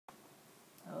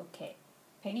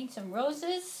painting some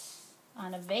roses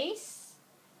on a vase.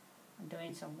 I'm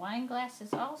doing some wine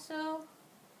glasses also.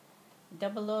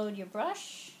 Double load your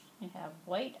brush. You have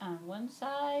white on one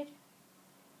side,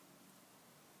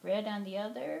 red on the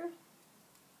other.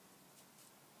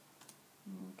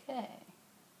 Okay.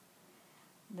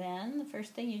 Then the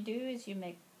first thing you do is you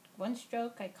make one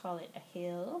stroke, I call it a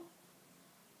hill,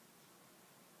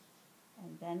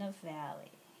 and then a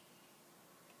valley.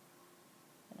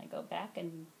 Then I go back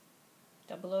and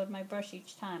double load my brush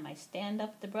each time. I stand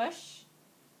up the brush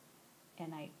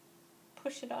and I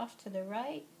push it off to the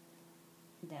right,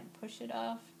 then push it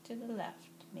off to the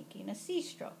left, making a C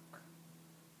stroke.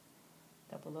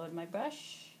 Double load my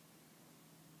brush,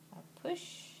 I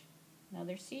push,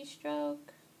 another C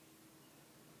stroke,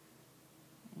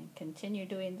 and continue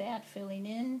doing that, filling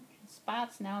in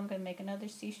spots. Now I'm going to make another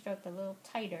C stroke a little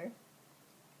tighter,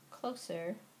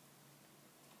 closer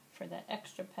for that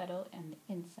extra petal and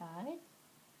the inside.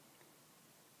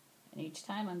 And each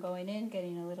time I'm going in,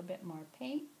 getting a little bit more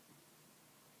paint.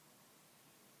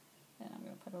 Then I'm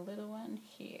going to put a little one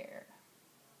here.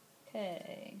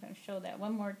 Okay, I'm going to show that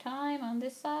one more time on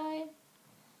this side,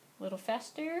 a little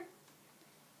faster.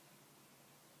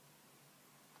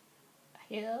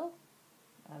 A hill,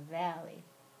 a valley.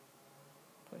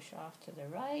 Push off to the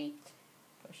right,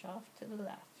 push off to the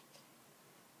left.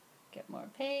 Get more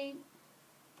paint.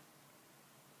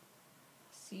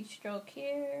 C stroke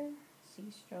here, C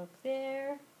stroke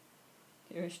there,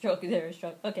 there a stroke, there a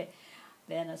stroke. Okay,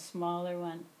 then a smaller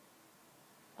one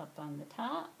up on the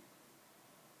top.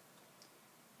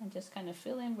 And just kind of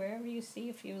fill in wherever you see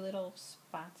a few little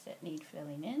spots that need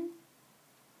filling in.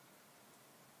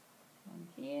 One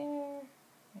here,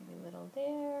 maybe a little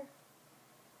there,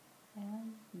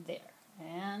 and there.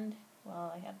 And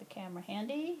while I have the camera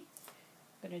handy,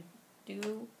 I'm going to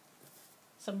do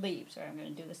some leaves, or I'm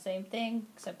going to do the same thing,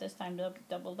 except this time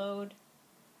double load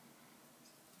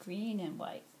green and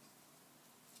white.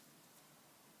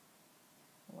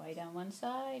 White on one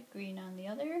side, green on the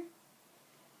other.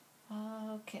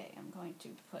 Okay, I'm going to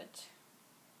put,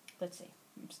 let's see,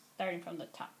 I'm starting from the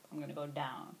top. I'm going to go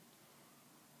down.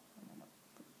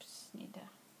 Oops, need to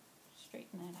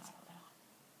straighten that out a little.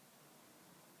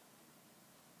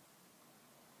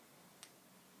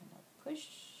 I'm going to push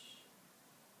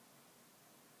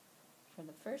for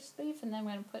the first leaf, and then I'm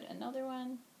going to put another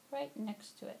one right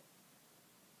next to it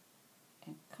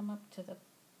and come up to the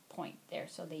point there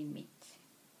so they meet.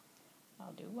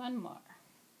 I'll do one more.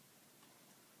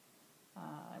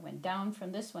 I went down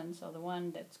from this one, so the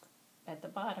one that's at the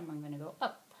bottom I'm going to go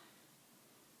up.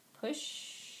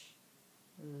 Push,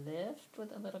 lift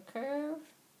with a little curve,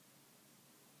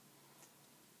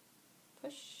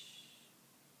 push,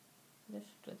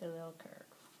 lift with a little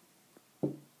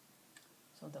curve.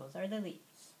 So those are the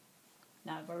leaves.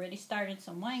 Now I've already started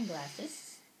some wine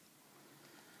glasses.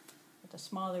 With a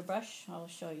smaller brush, I'll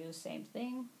show you the same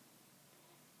thing.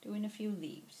 Doing a few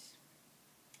leaves.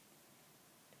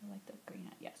 Do I like the green?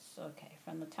 Yes, okay.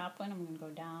 From the top one, I'm going to go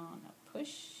down, a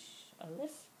push, a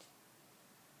lift,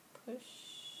 push,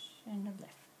 and a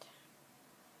lift.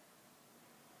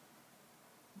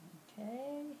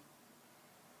 Okay.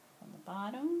 From the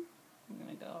bottom, I'm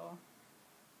going to go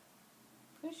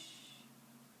push,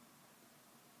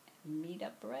 and meet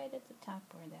up right at the top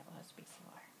where that was before.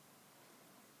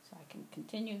 So I can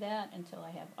continue that until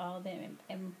I have all of them.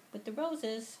 And with the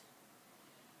roses,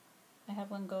 I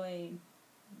have one going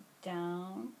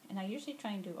down, and I usually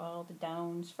try and do all the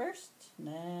downs first, and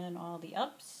then all the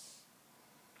ups.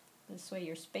 This way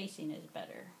your spacing is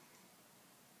better.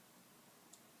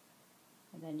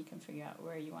 And then you can figure out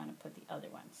where you want to put the other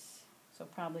ones. So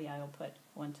probably I will put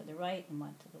one to the right and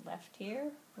one to the left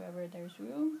here, wherever there's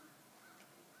room.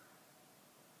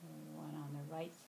 One on the right